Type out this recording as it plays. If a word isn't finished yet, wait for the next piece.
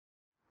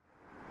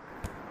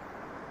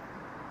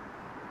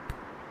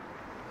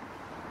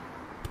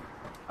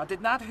I did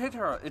not hit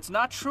her. It's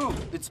not true.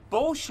 It's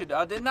bullshit.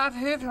 I did not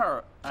hit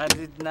her. I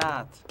did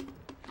not.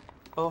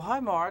 Oh, hi,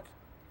 Mark.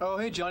 Oh,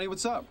 hey, Johnny,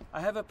 what's up?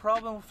 I have a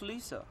problem with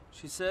Lisa.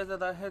 She said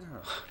that I hit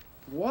her.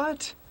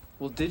 What?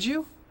 Well, did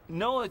you?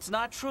 No, it's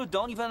not true.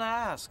 Don't even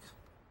ask.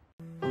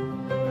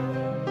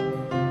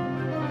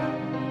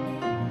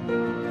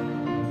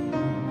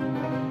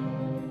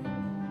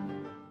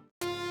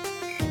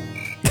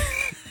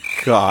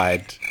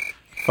 God.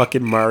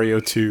 Fucking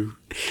Mario 2.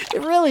 It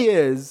really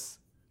is.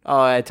 Oh,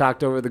 I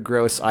talked over the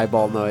gross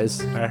eyeball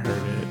noise. I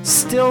heard it.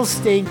 Still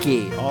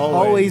stinky.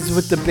 Always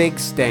with the big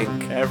stink.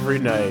 Every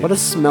night. What a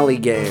smelly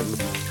game.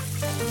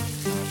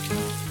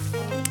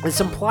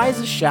 This implies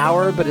a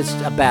shower, but it's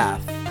a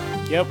bath.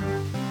 Yep.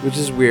 Which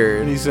is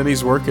weird. And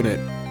he's working it.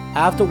 I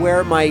have to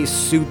wear my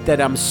suit that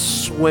I'm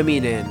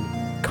swimming in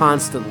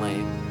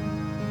constantly.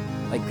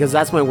 Like, because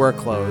that's my work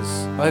clothes.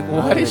 Like,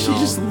 why does she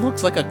just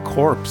looks like a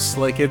corpse?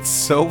 Like, it's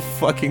so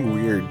fucking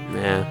weird.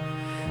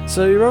 Yeah.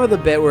 So you remember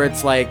the bit where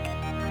it's like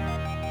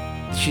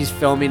she's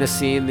filming a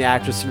scene, the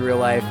actress in real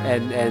life,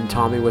 and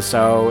Tommy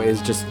Wiseau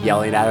is just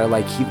yelling at her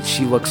like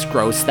she looks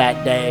gross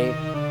that day.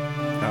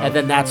 And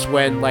then that's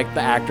when, like, the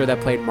actor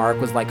that played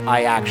Mark was like,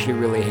 I actually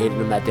really hated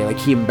him that day. Like,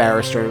 he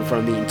embarrassed her in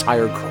front of the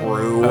entire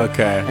crew.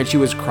 Okay. And she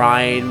was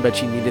crying, but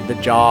she needed the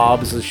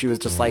job, so she was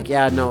just like,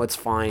 yeah, no, it's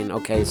fine.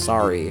 Okay,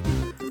 sorry.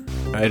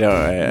 I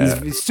know.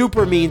 He's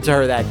super mean to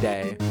her that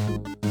day.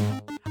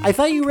 I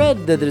thought you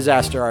read The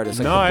Disaster Artist.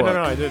 Like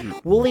No, I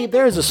didn't. Wooly,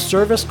 there is a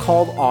service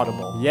called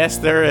Audible. Yes,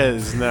 there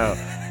is. No.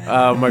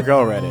 My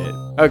girl read it.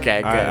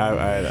 Okay,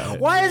 good.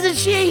 Why isn't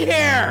she here?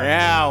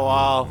 Yeah,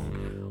 well...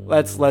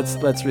 Let's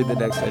read the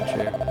next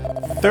entry.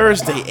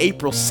 Thursday,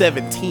 April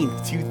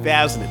 17th,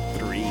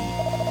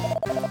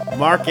 2003.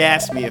 Mark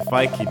asked me if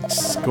I could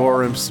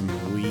score him some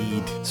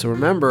weed. So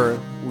remember,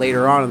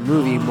 later on in the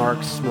movie,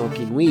 Mark's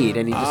smoking weed,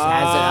 and he just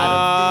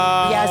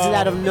has it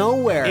out of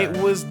nowhere. It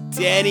was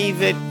Denny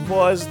that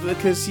was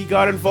because he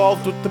got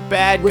involved with the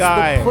bad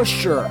guy. The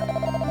pusher.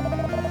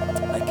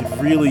 I could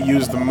really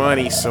use the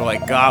money, so I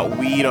got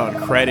weed on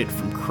credit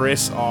from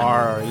Chris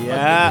R.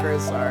 Yeah,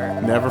 Chris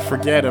R. Never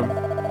forget him.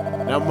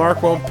 Now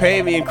Mark won't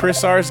pay me, and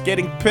Chris R is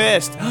getting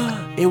pissed.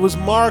 It was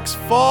Mark's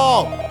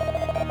fault.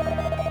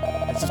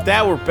 As if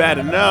that were bad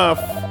enough,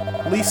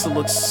 Lisa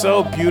looks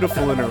so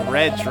beautiful in her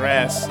red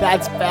dress.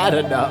 That's bad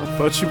enough.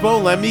 But she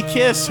won't let me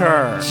kiss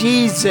her.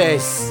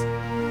 Jesus.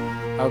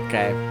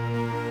 Okay.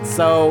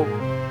 So.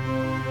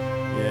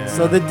 Yeah.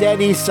 So the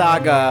Denny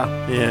saga.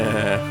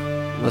 Yeah.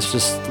 Let's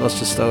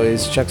just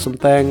always check some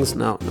things.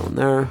 No one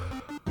there.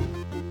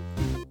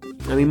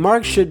 I mean,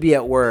 Mark should be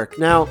at work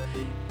now.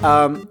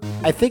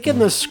 I think in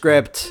the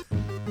script,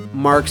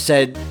 Mark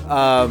said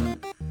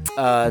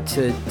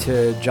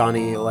to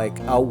Johnny, like,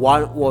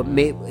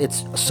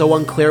 it's so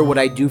unclear what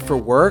I do for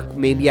work.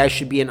 Maybe I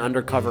should be an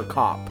undercover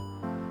cop.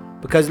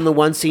 Because in the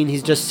one scene,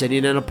 he's just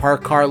sitting in a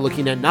parked car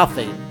looking at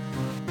nothing.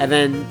 And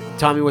then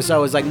Tommy Wiseau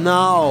was like,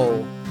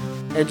 no.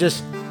 And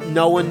just,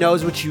 no one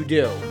knows what you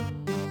do.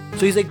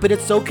 So he's like, but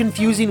it's so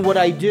confusing what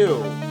I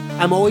do.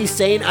 I'm always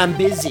saying I'm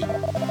busy.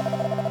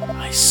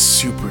 I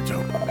super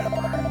don't remember.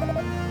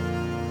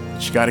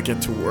 You gotta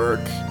get to work.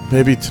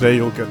 Maybe today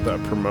you'll get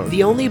that promotion.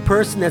 The only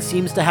person that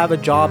seems to have a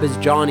job is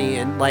Johnny,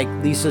 and like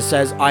Lisa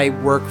says, I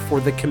work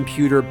for the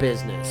computer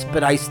business,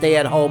 but I stay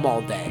at home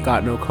all day.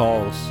 Got no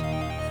calls.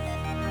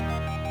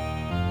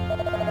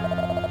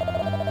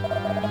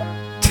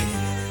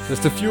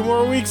 Just a few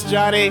more weeks,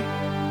 Johnny.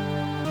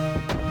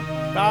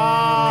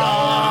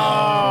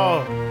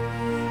 Oh!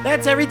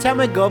 That's every time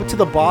I go up to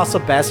the boss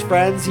of Best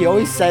Friends, he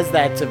always says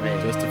that to me.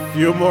 Just a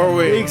few more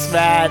weeks. Thanks,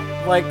 Matt.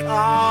 Like,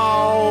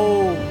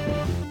 oh.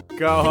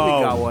 Go home.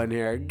 We got one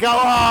here. Go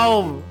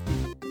home!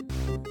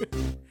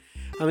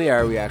 How many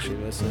are we actually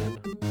missing?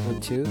 1,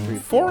 2, 3,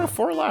 4.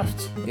 Four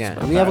left. Yeah,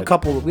 and we have a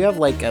couple. We have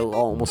like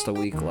almost a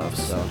week left.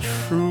 So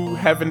true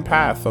heaven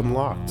path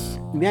unlocked.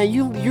 Yeah,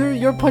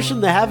 you're pushing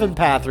the heaven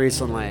path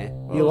recently.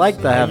 You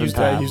like the heaven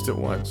path. I used it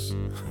once.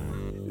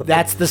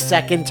 That's the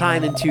second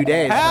time in 2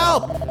 days.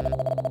 Help!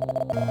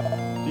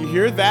 Do you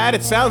hear that?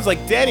 It sounds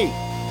like Denny.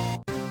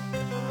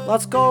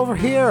 Let's go over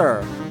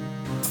here.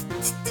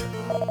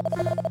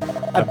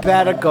 I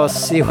better go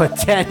see what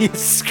Danny's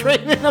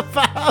screaming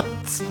about.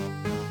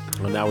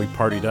 Well, now we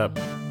partied up.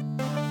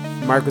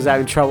 Mark was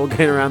having trouble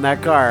getting around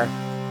that car.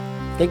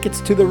 I think it's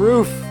to the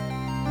roof.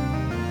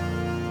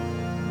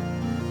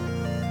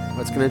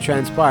 What's gonna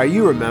transpire?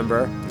 You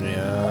remember.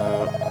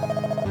 Yeah.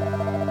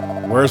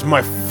 Where's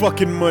my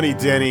fucking money,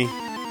 Denny?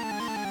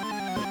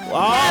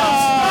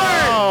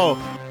 Oh!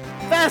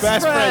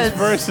 Best Friends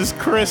versus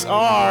Chris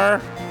R.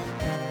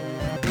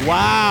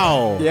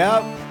 Wow.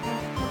 Yep.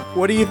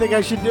 What do you think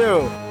I should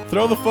do?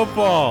 Throw the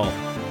football.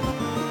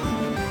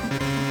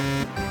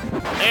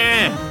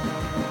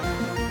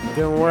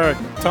 Didn't work.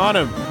 Taunt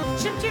him.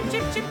 Chip, chip,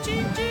 chip, chip,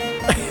 chip,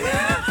 chip.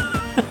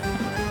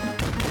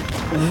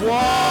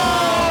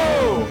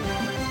 Whoa!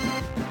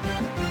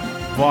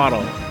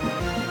 Bottle.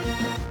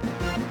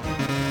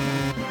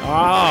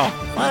 Ah,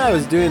 I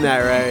was doing that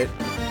right.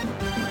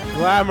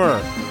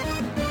 Glamour.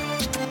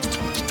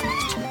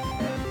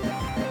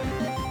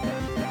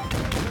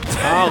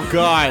 Oh,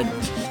 God.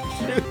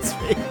 Shoots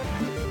me.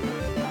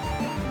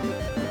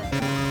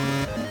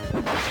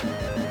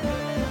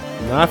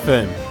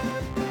 Nothing.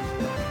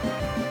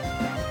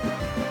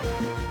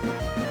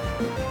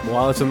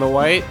 Wallets in the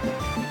white?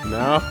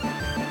 No.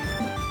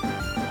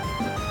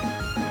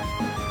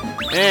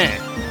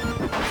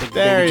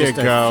 There Maybe you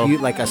just go.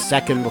 like a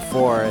second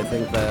before, I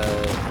think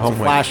it's Oh a my-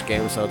 flash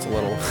game, so it's a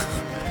little.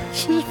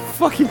 She's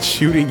fucking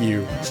shooting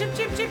you. Chip,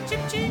 chip, chip, chip,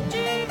 chip,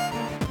 chip.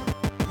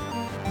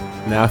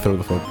 Now throw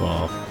the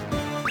football.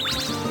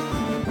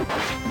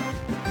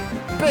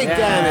 Big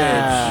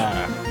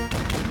damage!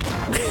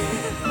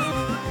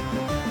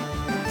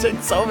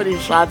 Took so many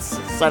shots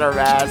center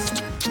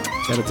mass.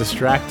 Gotta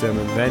distract him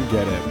and then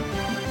get him.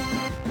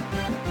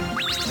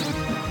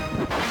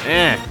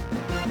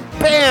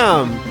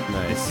 Bam!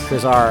 Nice.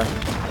 Chris R.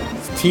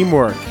 It's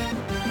teamwork.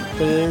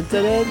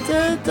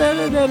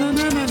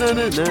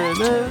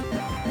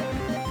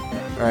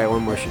 Alright,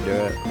 one more should do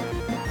it.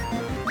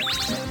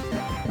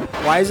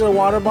 Why is it a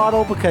water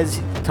bottle?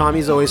 Because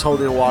Tommy's always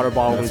holding a water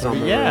bottle when he's on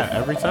the Yeah, roof.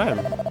 every time.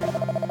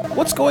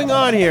 What's going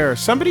on here?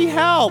 Somebody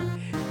help!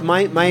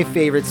 My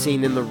favorite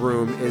scene in the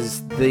room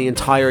is the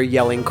entire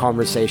yelling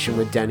conversation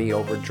with Denny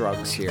over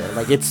drugs here.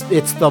 Like, it's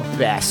the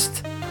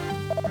best.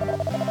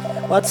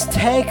 Let's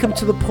take him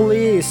to the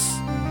police.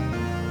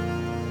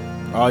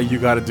 Oh, you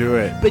gotta do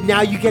it. But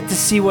now you get to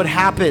see what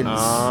happens.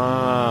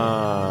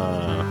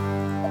 Ah.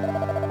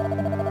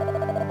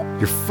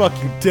 You're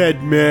fucking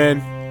dead,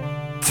 man.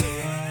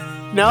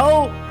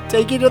 No,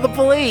 take you to the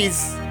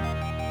police.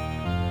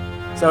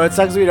 So it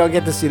sucks we don't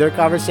get to see their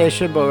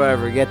conversation, but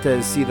whatever, we get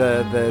to see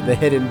the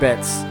hidden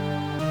bits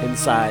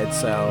inside.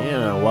 So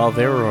Yeah, while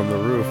they were on the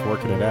roof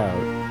working it out.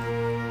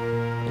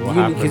 What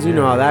happened because you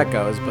here? know how that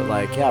goes. But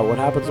like, yeah, what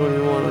happens when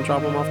we want to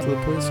drop them off to the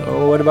police?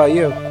 Oh, what about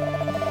you?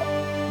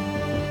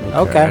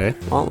 Okay,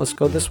 well, let's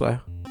go this way.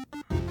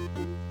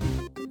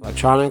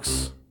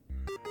 Electronics.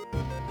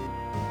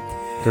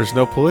 There's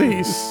no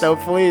police. No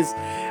police.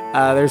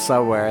 There's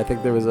somewhere. I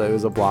think it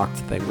was a blocked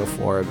thing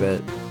before,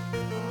 but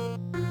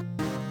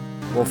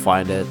we'll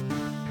find it.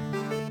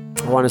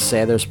 I want to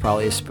say there's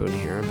probably a spoon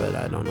here, but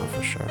I don't know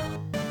for sure.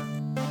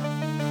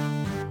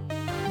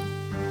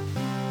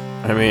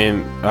 I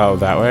mean, oh,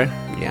 that way?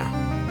 Yeah.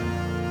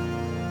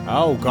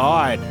 Oh,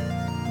 God.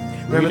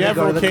 Remember they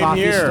go to the came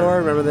coffee here. store?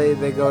 Remember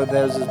they go.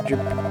 There's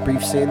a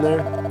brief scene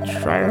there.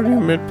 Try our new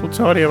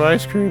mid-plutonium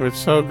ice cream. It's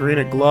so green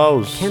it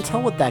glows. Can't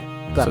tell what that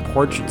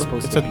portrait's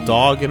supposed It's to a be.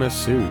 dog in a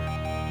suit.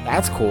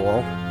 That's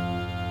cool.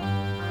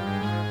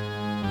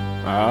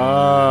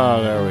 Oh,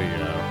 there we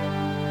go.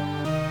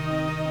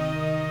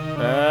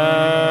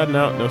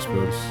 No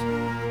spoons.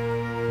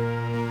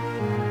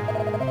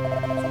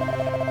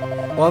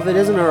 Well, if it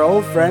isn't our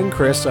old friend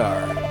Chris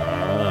R.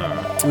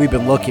 We've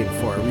been looking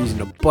for a reason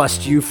to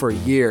bust you for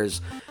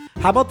years.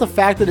 How about the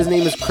fact that his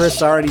name is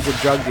Chris R and he's a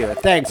drug dealer?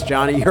 Thanks,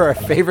 Johnny. You're our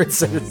favorite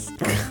citizen.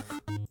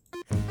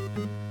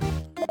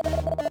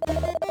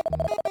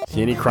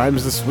 See any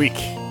crimes this week?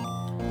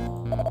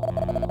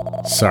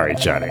 Sorry,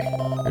 Johnny.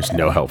 There's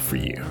no help for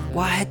you.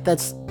 What?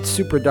 That's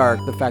super dark.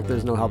 The fact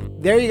there's no help.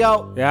 There you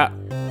go. Yeah.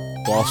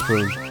 Ball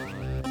spoon.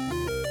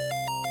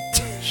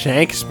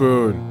 Shank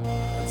spoon.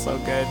 That's so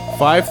good.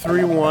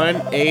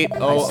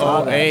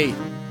 531-8008.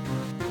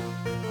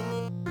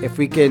 If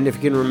you can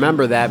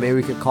remember that, maybe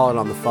we could call it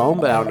on the phone,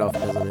 but I don't know if it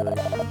does anything.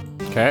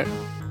 Okay.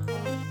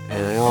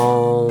 And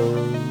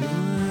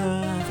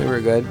I think we're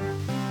good.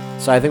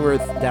 So I think we're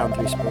down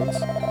 3 spoons.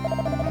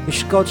 We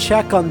should go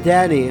check on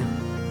Danny.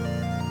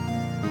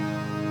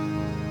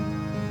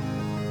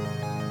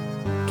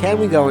 Can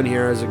we go in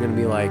here? Or is it going to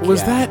be like...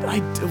 Was yeah. that... I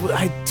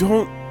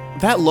don't...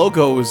 That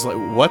logo was like...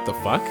 What the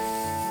fuck?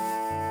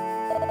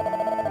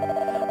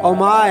 Oh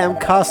my, I'm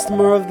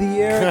customer of the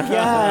year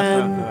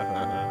again.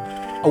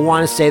 I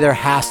want to say there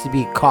has to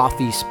be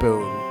coffee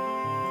spoon.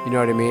 You know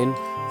what I mean?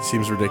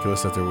 Seems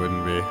ridiculous that there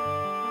wouldn't be.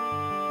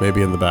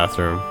 Maybe in the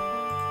bathroom.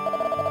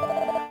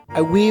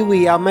 I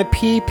wee-wee on my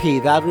pee-pee.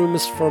 That room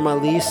is for my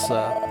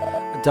Lisa.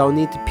 I don't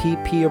need to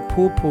pee-pee or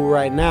poo-poo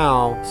right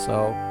now.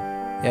 So,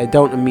 yeah, I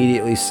don't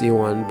immediately see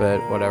one, but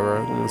whatever.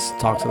 Let's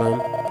talk to them.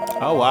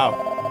 Oh, wow.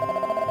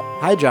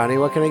 Hi, Johnny.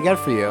 What can I get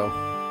for you?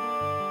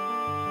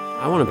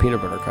 I want a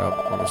peanut butter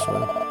cup,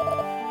 honestly.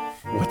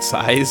 What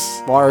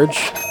size? Large.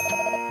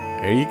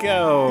 There you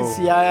go.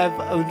 See, I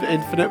have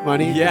infinite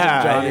money.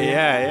 Yeah, Johnny.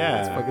 yeah.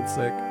 It's fucking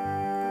sick.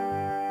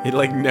 It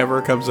like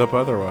never comes up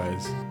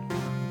otherwise.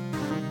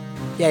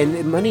 Yeah,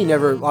 and money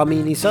never. I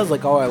mean, he says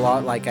like, "Oh,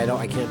 I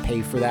can't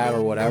pay for that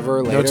or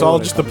whatever." Later, No, it's all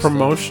when it just the comes to-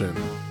 promotion.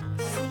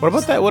 What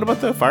about that? What about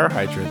the fire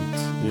hydrant?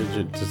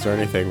 Is there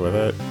anything with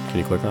it? Can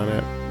you click on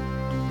it?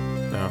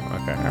 No.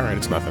 Okay. All right.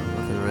 It's nothing.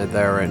 Nothing right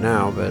there right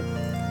now, but.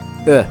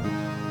 Ugh.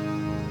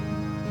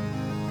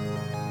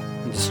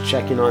 I'm just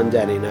checking on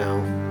Denny now.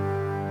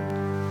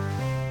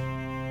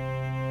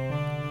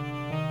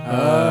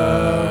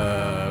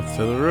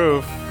 To the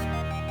roof.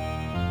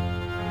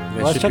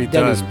 They Let's should be check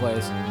Denny's done.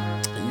 place.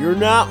 You're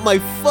not my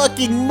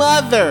fucking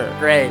mother.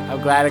 Great.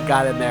 I'm glad it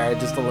got in there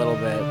just a little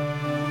bit.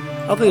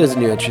 I don't think it was a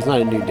new entry. It's not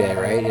a new day,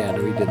 right? Yeah,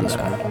 no, we did this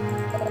one.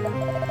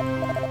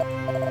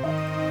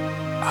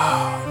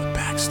 The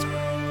backstory.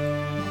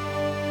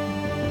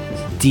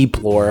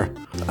 Deep lore.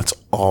 That's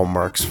all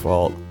Mark's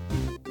fault.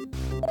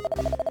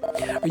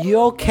 Are you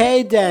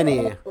okay,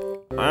 Danny?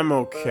 I'm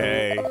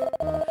okay.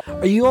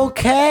 Are you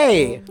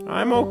okay?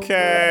 I'm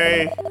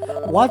okay.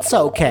 What's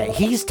okay?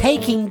 He's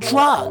taking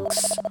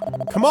drugs.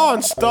 Come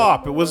on,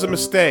 stop. It was a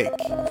mistake.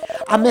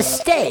 A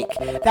mistake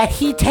that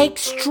he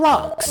takes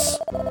drugs.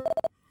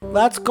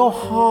 Let's go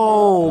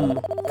home.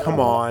 Come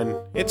on.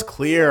 It's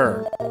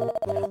clear.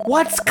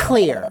 What's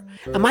clear?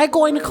 Am I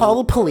going to call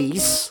the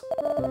police?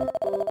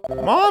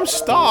 Mom,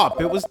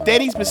 stop. It was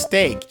Denny's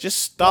mistake. Just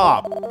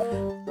stop.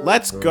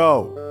 Let's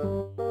go.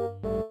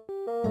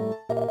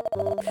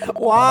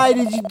 Why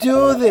did you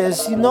do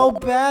this? You know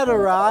better,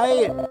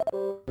 right?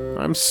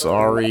 I'm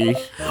sorry.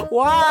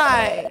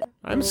 Why?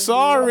 I'm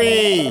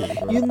sorry.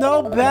 You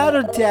know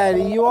better,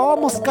 Daddy. You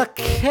almost got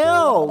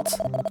killed.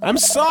 I'm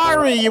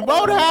sorry. It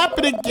won't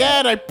happen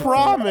again. I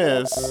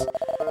promise.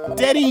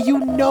 Denny, you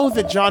know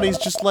that Johnny's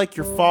just like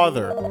your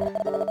father.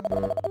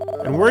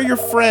 And we're your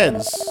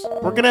friends.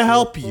 We're gonna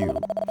help you.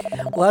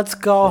 Let's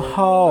go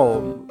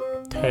home.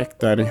 Take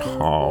Denny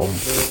home.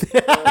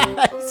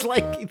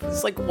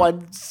 It's like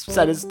one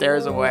set of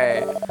stairs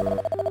away.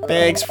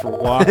 Thanks for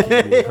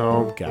walking me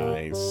home,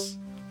 guys.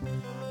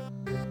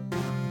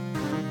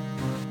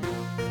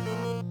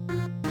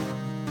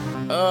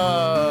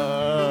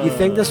 You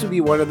think this would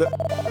be one of the...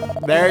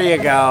 There you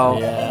go.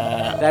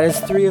 Yeah. That is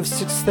 3 of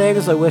 6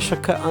 things I wish I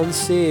could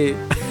unsee.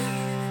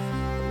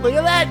 Look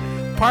at that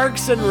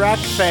Parks and Rec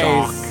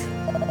face.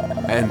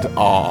 And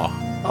awe.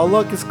 Oh,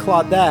 look, it's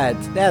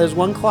Claudette. Yeah, there's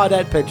one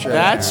Claudette picture.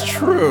 That's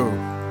true.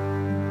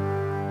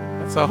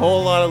 That's a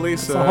whole lot of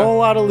Lisa. It's a whole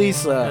lot of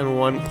Lisa. And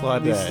one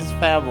Claudette. Lisa's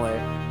family.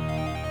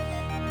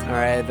 All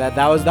right,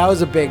 that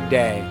was a big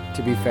day,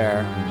 to be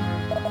fair.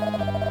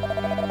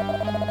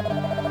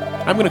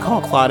 I'm gonna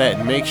call Claudette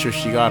and make sure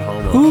she got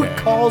home Who okay.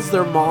 calls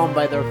their mom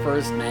by their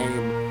first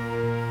name?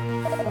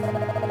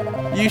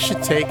 You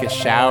should take a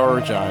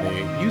shower, Johnny.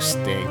 You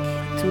stink.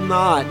 Do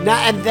not.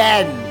 And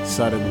then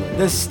Suddenly.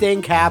 the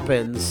stink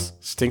happens.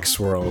 Stink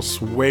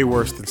swirls. Way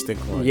worse than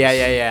stink ones.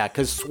 Yeah.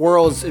 Because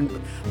swirls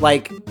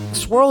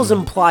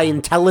imply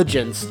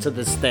intelligence to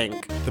the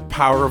stink. The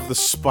power of the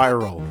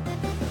spiral.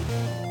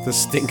 The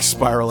stink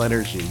spiral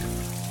energy.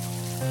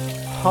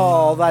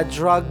 Oh, that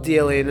drug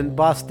dealing and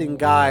busting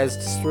guys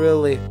just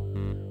really...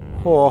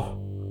 Oh.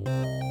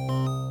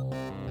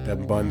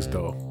 Them buns,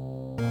 though.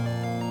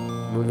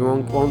 Movie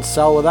won't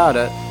sell without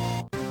it.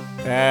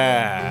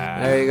 Ah.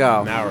 There you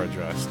go. Now we're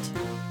dressed.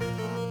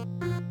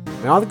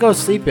 I don't have to go to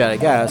sleep yet, I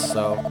guess,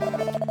 so...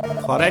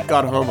 Claudette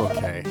got home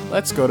okay.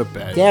 Let's go to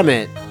bed. Damn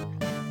it.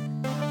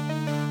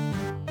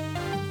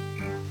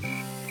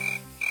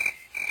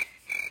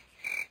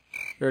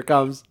 Here it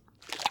comes.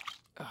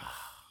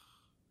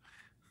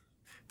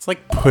 It's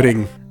like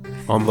pudding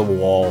on the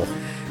wall.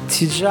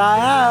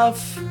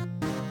 TGIF.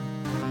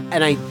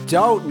 And I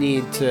don't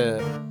need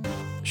to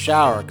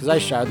shower, because I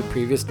showered the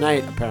previous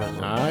night, apparently.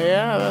 Ah,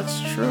 yeah,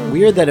 that's true.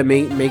 Weird that it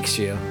makes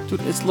you.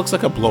 Dude, it looks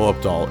like a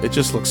blow-up doll. It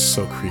just looks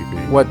so creepy.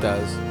 What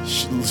does?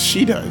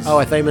 She does. Oh,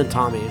 I thought you meant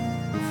Tommy.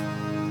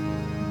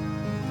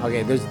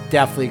 Okay, there's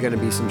definitely going to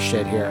be some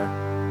shit here.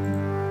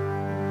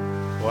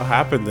 What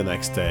happened the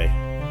next day?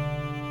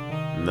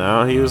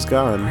 No, he was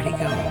gone. Where'd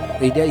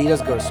he go? He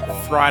does go to school.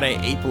 Friday,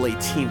 April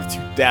 18th,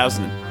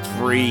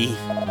 2003.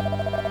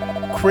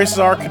 Chris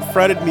R.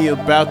 confronted me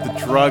about the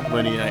drug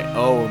money I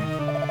owe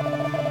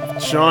him.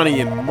 If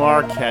Johnny and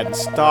Mark hadn't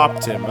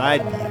stopped him,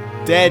 I'd be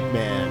a dead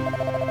man.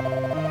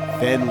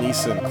 Then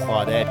Lisa and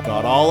Claudette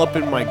got all up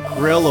in my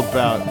grill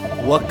about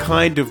what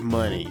kind of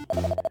money.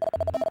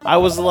 I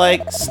was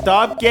like,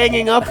 stop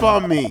ganging up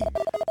on me.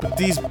 But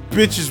these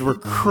bitches were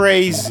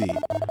crazy.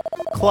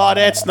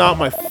 Claudette's not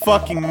my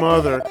fucking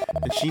mother,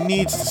 and she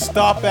needs to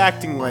stop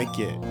acting like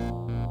it.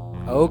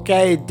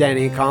 Okay,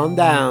 Denny, calm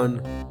down.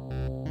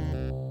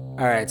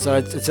 Alright, so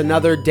it's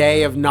another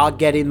day of not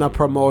getting the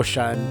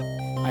promotion,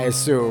 I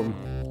assume.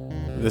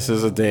 This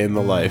is a day in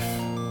the life.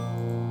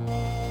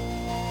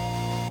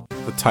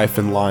 The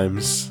Typhon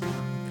Limes.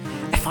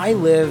 If I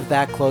live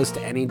that close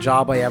to any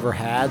job I ever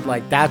had,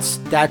 like that's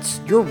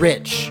you're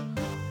rich.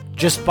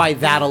 Just by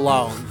that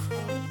alone.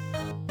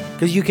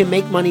 Because you can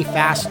make money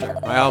faster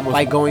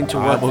by going to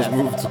work. I almost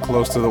moved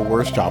close to the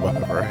worst job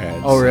I've ever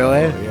had. Oh,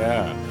 really? So,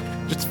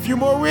 yeah. Just a few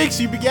more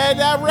weeks, you began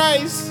that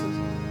race.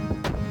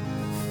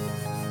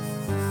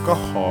 Go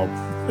home.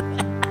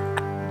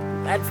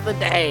 That's the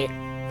day.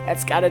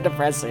 That's kind of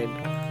depressing.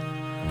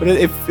 But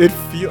it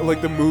feels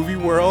like the movie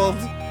world.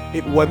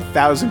 It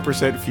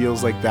 1000%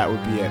 feels like that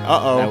would be it.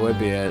 Uh-oh. That would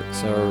be it.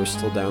 So we're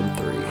still down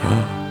 3.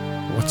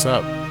 What's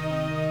up?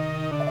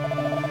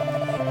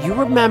 You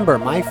remember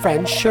my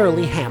friend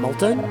Shirley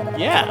Hamilton?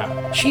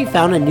 Yeah. She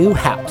found a new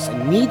house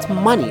and needs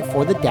money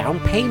for the down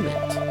payment.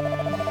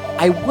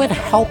 I would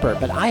help her,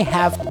 but I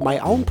have my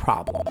own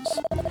problems.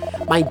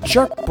 My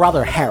jerk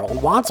brother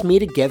Harold wants me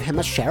to give him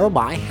a share of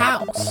my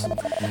house.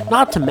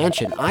 Not to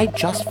mention, I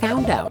just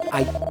found out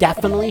I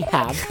definitely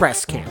have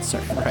breast cancer.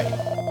 Right.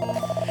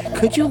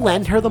 Could you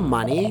lend her the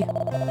money?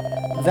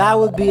 That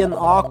would be an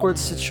awkward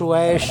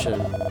situation.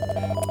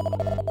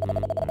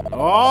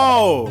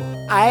 Oh!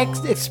 I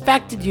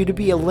expected you to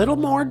be a little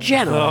more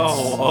generous.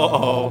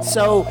 Oh.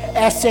 So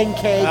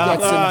SNK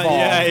gets involved.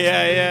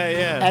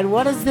 Yeah. And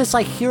what is this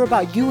I hear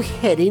about you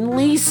hitting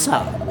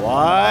Lisa?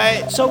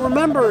 What? So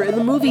remember, in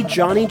the movie,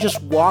 Johnny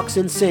just walks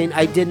in saying,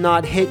 "I did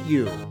not hit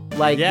you."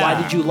 Like, Yeah.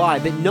 why did you lie?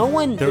 But no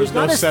one, There was there's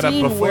not no a setup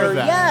scene before where,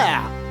 that.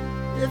 yeah.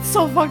 It's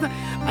so fucked up.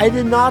 I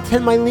did not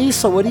hit my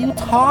Lisa. What are you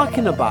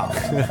talking about?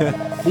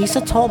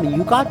 Lisa told me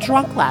you got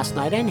drunk last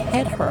night and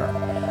hit her.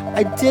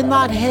 I did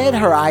not hit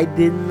her. I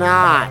did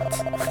not.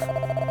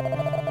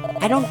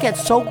 Don't get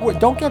so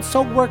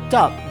worked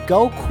up.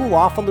 Go cool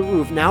off on the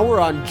roof. Now we're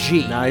on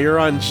G. Now you're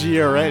on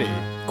G already.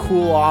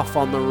 Cool off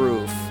on the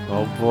roof.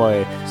 Oh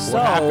boy. So-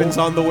 what happens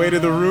on the way to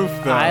the roof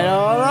though? I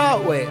don't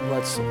know. Wait,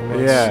 let's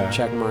Yeah.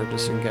 check mark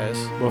just in case.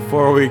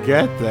 Before we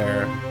get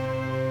there,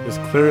 there's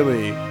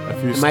clearly a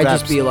few It steps. might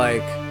just be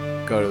like,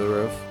 go to the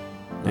roof.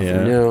 Nothing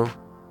Yeah. new.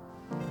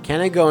 Can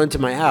I go into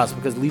my house?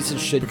 Because Lisa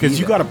should because be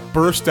you there. gotta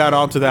burst out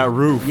onto that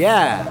roof.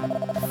 Yeah.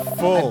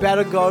 Full. I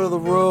better go to the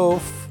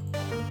roof.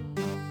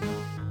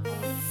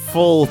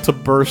 Full to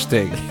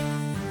bursting.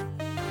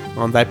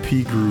 On that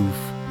pea groove.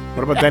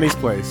 What about Denny's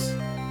place?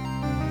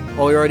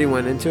 Oh, we already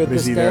went into it Is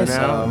this he day, there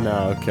now? so...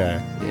 No, okay.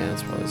 Yeah,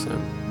 that's probably the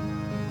same.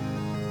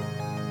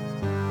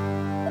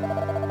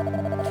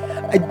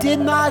 I did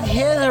not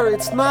hit her.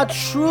 It's not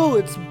true.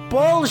 It's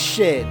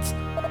bullshit.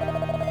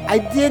 I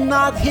did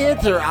not hit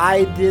her.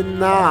 I did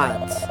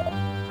not.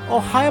 Oh,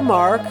 hi,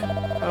 Mark.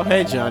 Oh,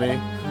 hey, Johnny.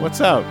 What's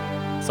up?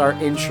 It's our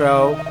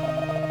intro.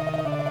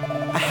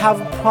 I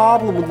have a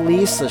problem with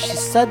Lisa. She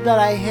said that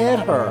I hit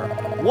her.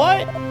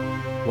 What?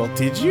 Well,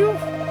 did you?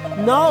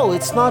 No,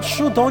 it's not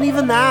true. Don't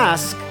even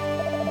ask.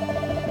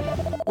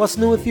 What's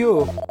new with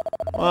you?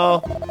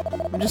 Well,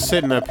 I'm just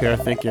sitting up here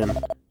thinking,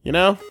 you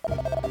know,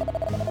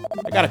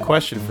 I got a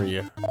question for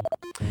you.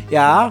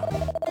 Yeah?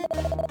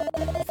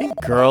 You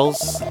think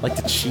girls like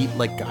to cheat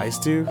like guys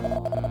do?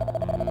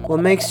 What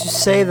makes you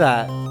say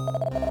that?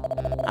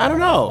 I don't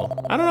know.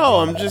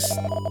 I'm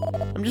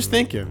just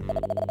thinking.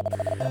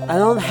 I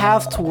don't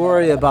have to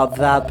worry about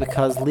that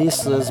because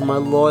Lisa is my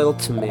loyal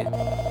to me.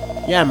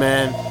 Yeah,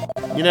 man.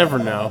 You never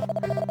know.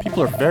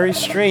 People are very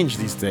strange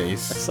these days.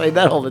 Say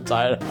that all the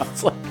time. I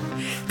was like,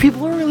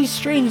 people are really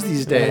strange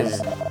these days.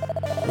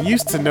 I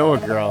used to know a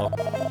girl.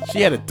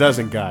 She had a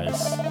dozen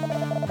guys.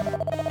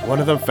 One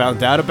of them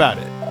found out about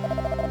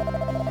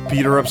it.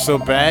 Beat her up so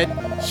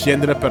bad, she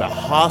ended up at a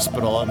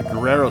hospital on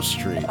Guerrero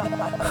Street.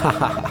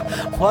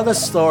 What a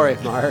story,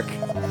 Mark.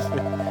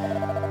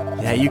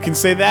 Yeah, you can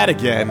say that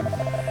again.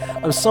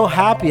 I'm so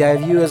happy I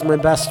have you as my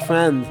best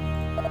friend.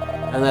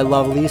 And I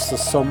love Lisa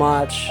so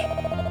much.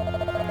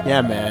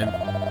 Yeah, man.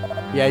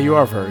 Yeah, you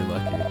are very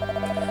lucky.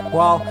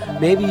 Well,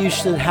 maybe you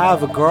should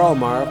have a girl,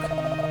 Mark.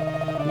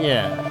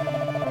 Yeah.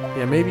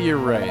 Yeah, maybe you're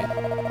right.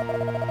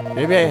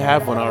 Maybe I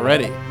have one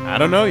already. I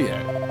don't know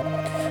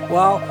yet.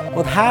 Well,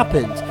 what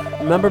happened?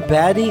 Remember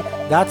Betty?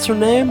 That's her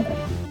name?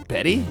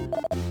 Betty?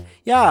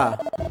 Yeah.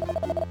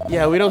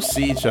 Yeah, we don't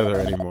see each other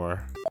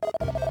anymore.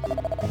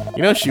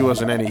 You know she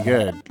wasn't any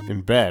good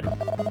in bed.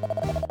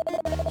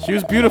 She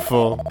was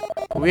beautiful,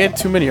 but we had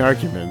too many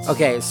arguments.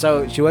 Okay,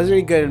 so she wasn't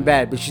really good in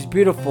bed, but she's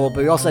beautiful, but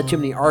we also had too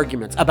many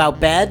arguments. About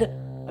bed?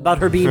 About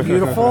her being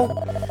beautiful?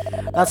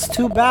 That's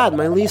too bad.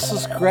 My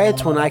Lisa's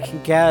great when I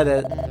can get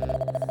it.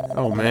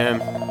 Oh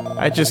man,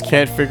 I just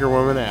can't figure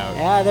women out.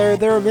 Yeah,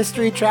 they're a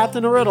mystery trapped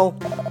in a riddle.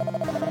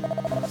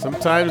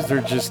 Sometimes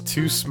they're just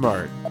too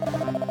smart.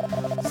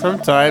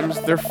 Sometimes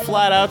they're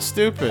flat out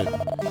stupid.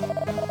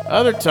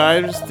 Other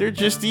times they're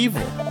just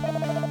evil.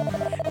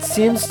 It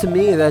seems to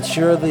me that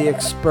you're the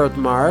expert,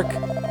 Mark.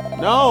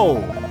 No!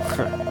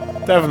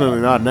 Definitely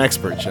not an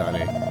expert,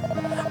 Johnny.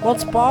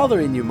 What's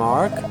bothering you,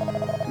 Mark?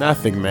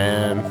 Nothing,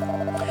 man.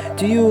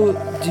 Do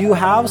you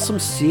have some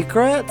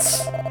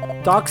secrets?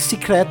 Doc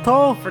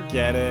Secreto?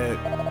 Forget it.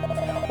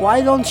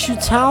 Why don't you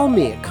tell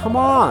me? Come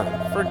on.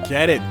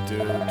 Forget it,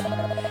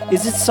 dude.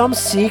 Is it some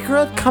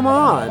secret? Come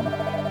on.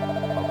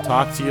 I'll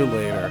talk to you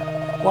later.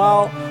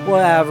 Well,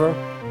 whatever.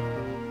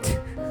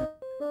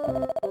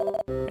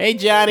 Hey,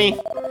 Johnny.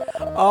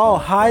 Oh,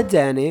 hi,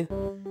 Danny.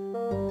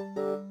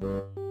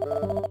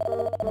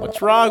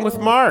 What's wrong with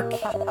Mark?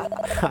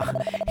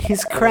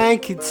 He's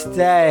cranky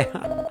today.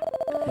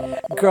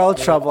 Girl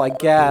trouble, I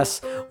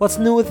guess. What's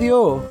new with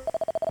you?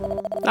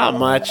 Not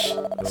much.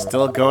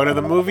 Still going to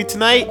the movie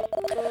tonight?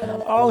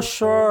 Oh,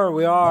 sure,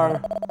 we are.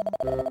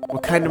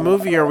 What kind of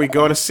movie are we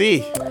going to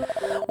see?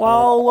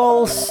 Well,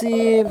 we'll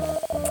see.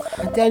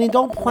 Danny,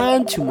 don't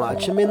plan too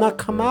much. It may not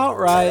come out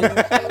right.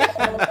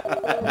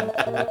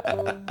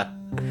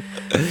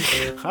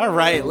 All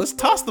right, let's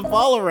toss the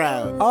ball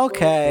around.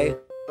 Okay.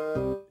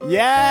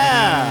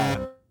 Yeah!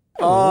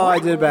 Oh, I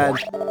did bad.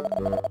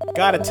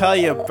 Gotta tell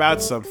you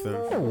about something.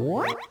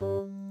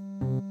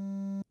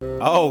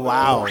 Oh,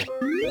 wow.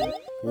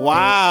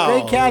 Wow.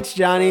 Great catch,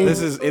 Johnny.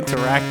 This is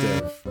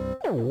interactive.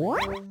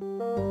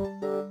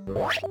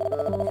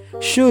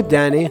 Shoot,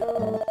 Danny.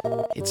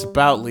 It's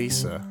about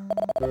Lisa.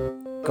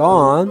 Go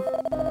on.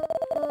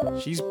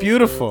 She's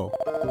beautiful.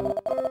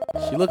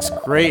 She looks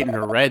great in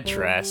her red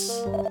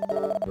dress.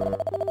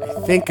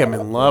 I think I'm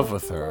in love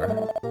with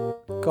her.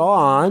 Go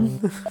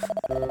on.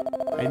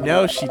 I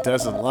know she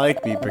doesn't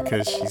like me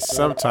because she's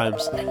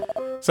sometimes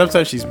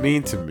she's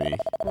mean to me.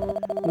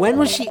 When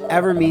was she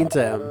ever mean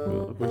to him?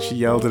 When she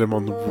yelled at him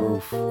on the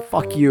roof.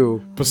 Fuck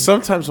you. But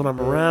sometimes when I'm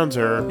around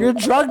her, You're a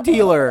drug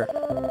dealer.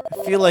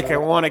 I feel like I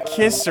want to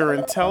kiss her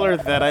and tell her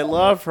that I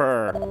love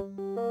her.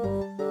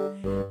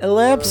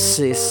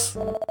 Ellipsis.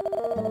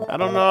 I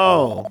don't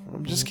know.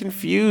 I'm just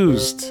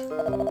confused.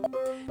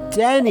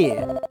 Danny,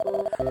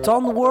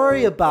 don't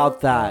worry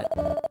about that.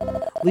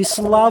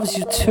 Lisa loves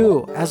you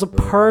too, as a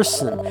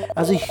person,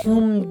 as a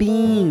human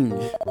being,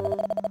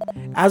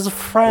 as a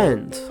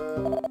friend.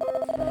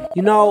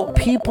 You know,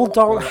 people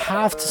don't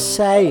have to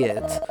say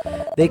it.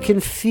 They can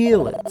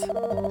feel it.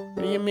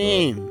 What do you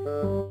mean?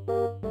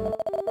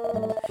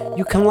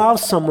 You can love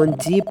someone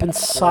deep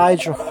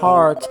inside your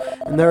heart,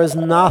 and there is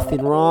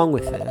nothing wrong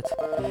with it.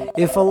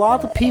 If a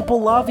lot of people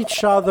love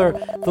each other,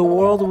 the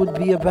world would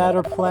be a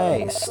better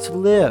place to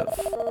live.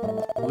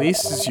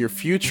 Lisa's your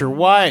future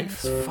wife.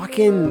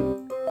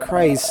 Fucking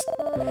Christ.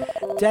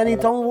 Danny,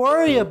 don't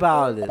worry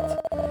about it.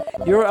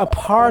 You're a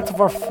part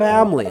of our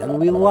family, and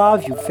we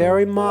love you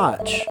very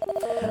much.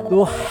 We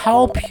will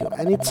help you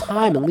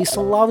anytime, and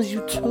Lisa loves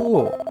you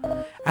too.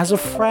 As a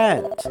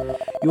friend,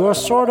 you are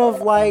sort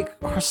of like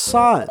her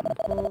son.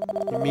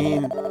 You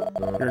mean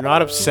you're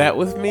not upset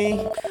with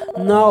me?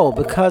 No,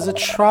 because I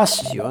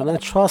trust you, and I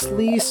trust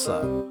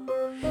Lisa.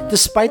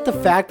 Despite the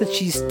fact that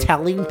she's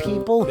telling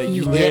people That he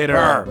you hit hit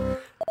her.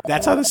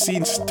 That's how the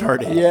scene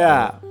started.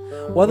 Yeah.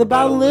 What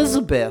about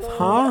Elizabeth,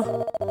 huh?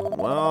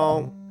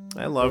 Well,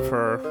 I love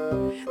her.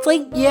 It's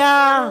like,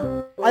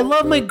 yeah, I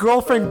love my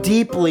girlfriend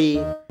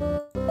deeply.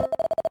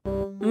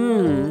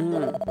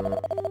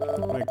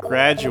 When I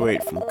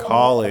graduate from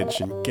college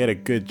and get a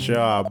good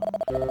job,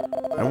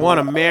 I want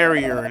to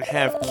marry her and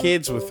have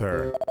kids with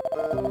her.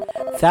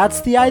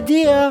 That's the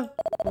idea.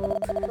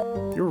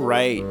 You're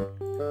right.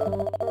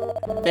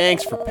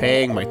 Thanks for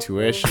paying my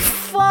tuition.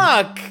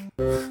 Fuck!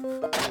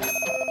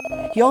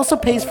 He also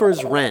pays for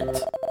his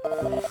rent.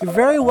 You're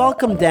very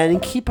welcome, Danny.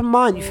 Keep in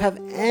mind, if you have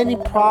any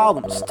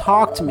problems,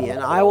 talk to me and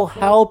I will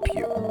help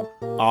you.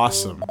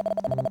 Awesome.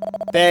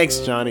 Thanks,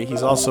 Johnny.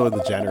 He's also in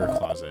the janitor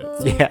closet.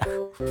 Yeah.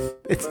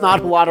 It's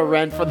not a lot of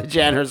rent for the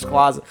janitor's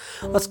closet.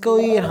 Let's go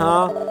eat,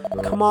 huh?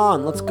 Come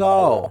on, let's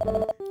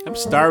go. I'm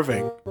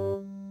starving.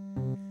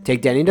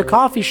 Take Danny to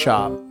coffee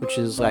shop, which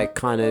is like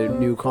kind of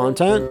new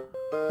content.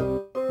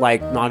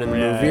 Like not in the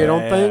movie, I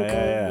don't think.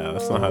 Yeah.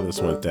 That's not how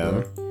this went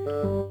down.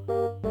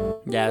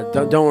 Yeah,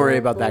 don't worry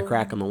about that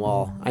crack in the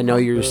wall. I know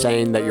you're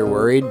saying that you're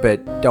worried,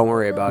 but don't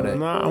worry about it.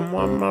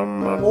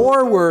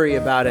 Or worry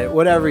about it,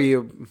 whatever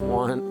you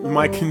want.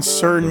 My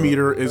concern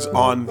meter is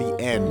on the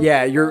end.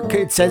 Yeah,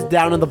 it says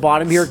down at the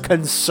bottom here,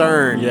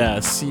 concern. Yeah,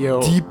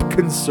 CO. Deep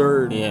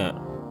concern. Yeah.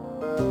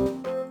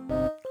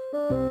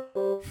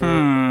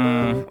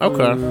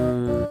 Okay.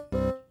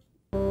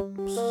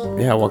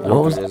 Yeah, what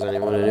was There's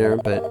anyone in here,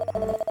 but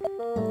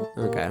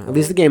okay. At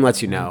least the game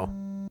lets you know.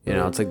 You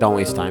know, it's like don't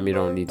waste time. You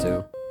don't need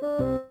to.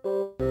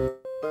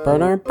 So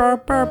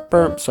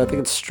I think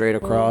it's straight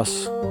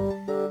across.